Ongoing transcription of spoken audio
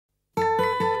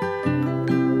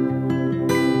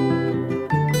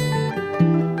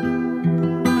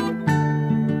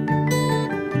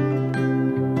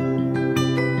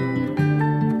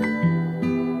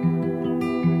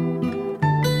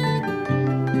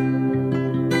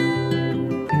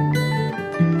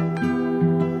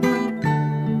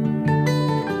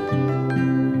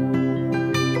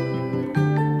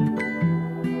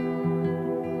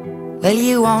Well,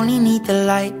 you only need the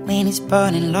light when it's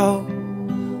burning low.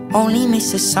 Only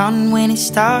miss the sun when it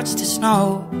starts to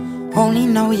snow. Only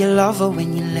know you love her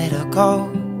when you let her go.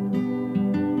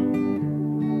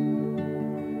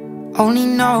 Only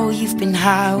know you've been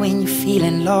high when you're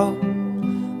feeling low.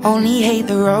 Only hate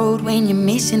the road when you're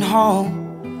missing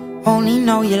home. Only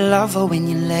know you love her when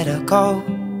you let her go.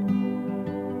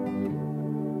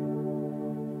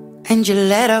 And you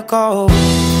let her go.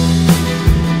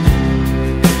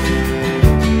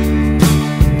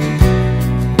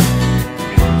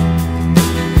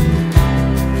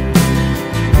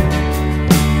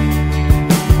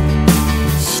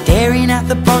 Staring at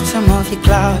the bottom of your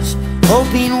glass,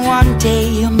 hoping one day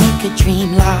you'll make a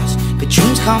dream last. But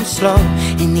dreams come slow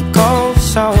and they go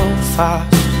so fast.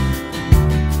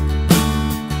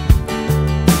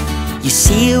 You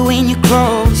see it when you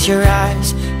close your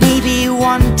eyes. Maybe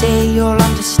one day you'll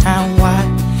understand why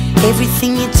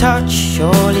everything you touch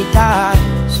surely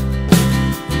dies.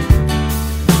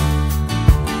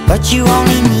 But you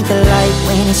only need the light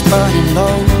when it's burning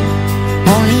low.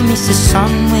 Only miss the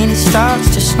sun when it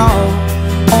starts to snow.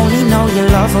 Only know you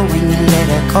love her when you let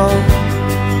her go.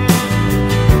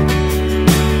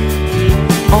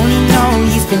 Only know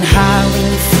you've been high when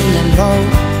you're feeling low.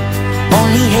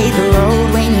 Only hate the road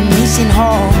when you're missing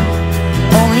home.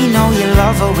 Only know you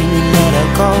love her when you let her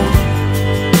go.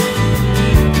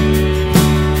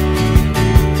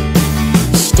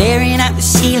 Staring at the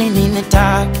ceiling in the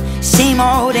dark, same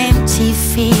old empty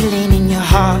feeling in your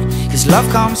heart. 'Cause love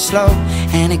comes slow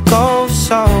and it goes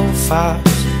so fast.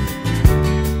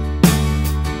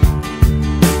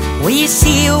 Well, you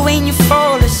see it when you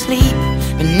fall asleep,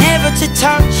 but never to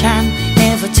touch and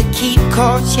never to keep.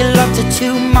 'Cause you loved her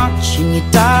too much and you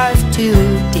dive too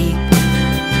deep.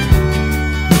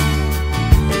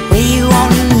 Well, you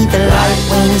only need the light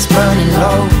when it's burning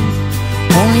low.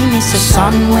 Only miss the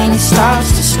sun when it starts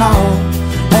to snow.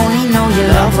 Only know you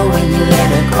love her when you let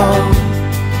her go.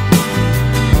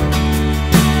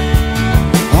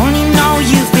 Only know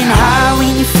you've been high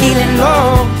when you're feeling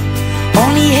low.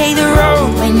 Only hate the road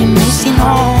when you're missing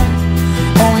home.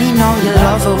 Only know you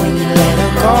love her when you let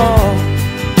her go.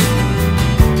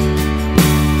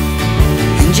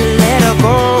 And you let her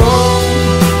go.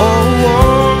 Oh,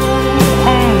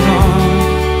 oh, oh, no.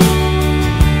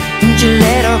 And you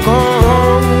let her go.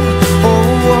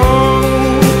 Oh,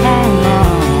 oh, oh, no.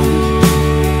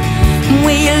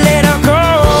 Will you let her go?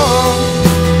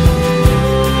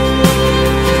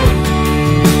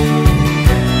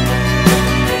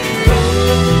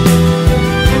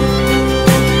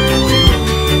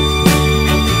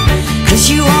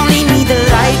 You only need the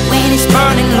light when it's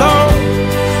burning low.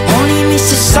 Only miss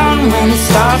the sun when it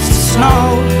starts to snow.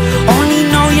 Only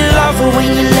know you love her when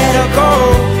you let her go.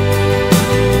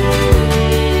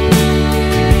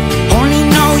 Only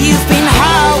know you've been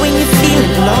high when you're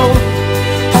feeling low.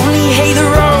 Only hate the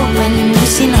road when you're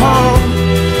missing home.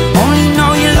 Only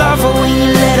know you love her when you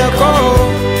let her go.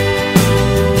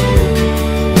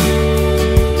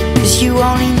 'Cause you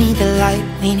only need the light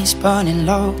when it's burning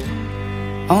low.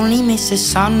 Only miss the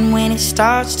sun when it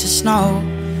starts to snow.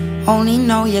 Only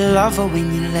know you love her when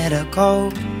you let her go.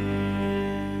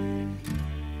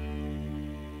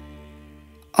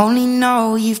 Only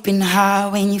know you've been high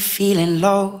when you're feeling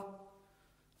low.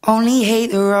 Only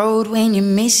hate the road when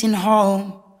you're missing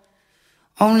home.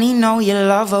 Only know you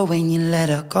love her when you let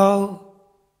her go.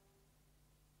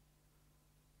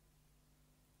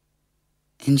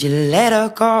 And you let her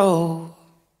go.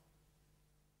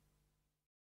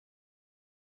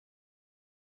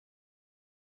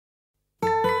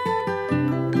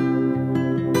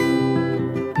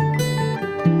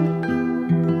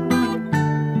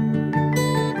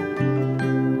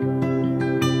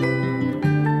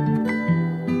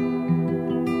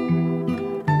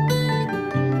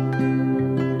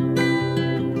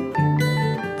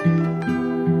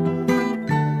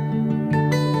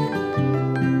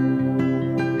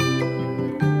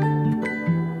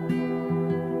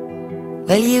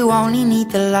 Well, you only need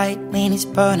the light when it's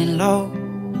burning low.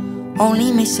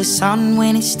 Only miss the sun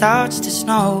when it starts to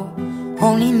snow.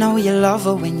 Only know you love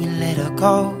her when you let her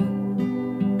go.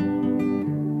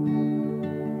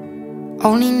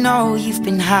 Only know you've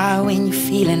been high when you're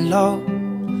feeling low.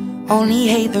 Only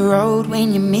hate the road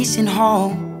when you're missing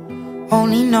home.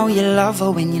 Only know you love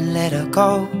her when you let her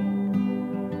go.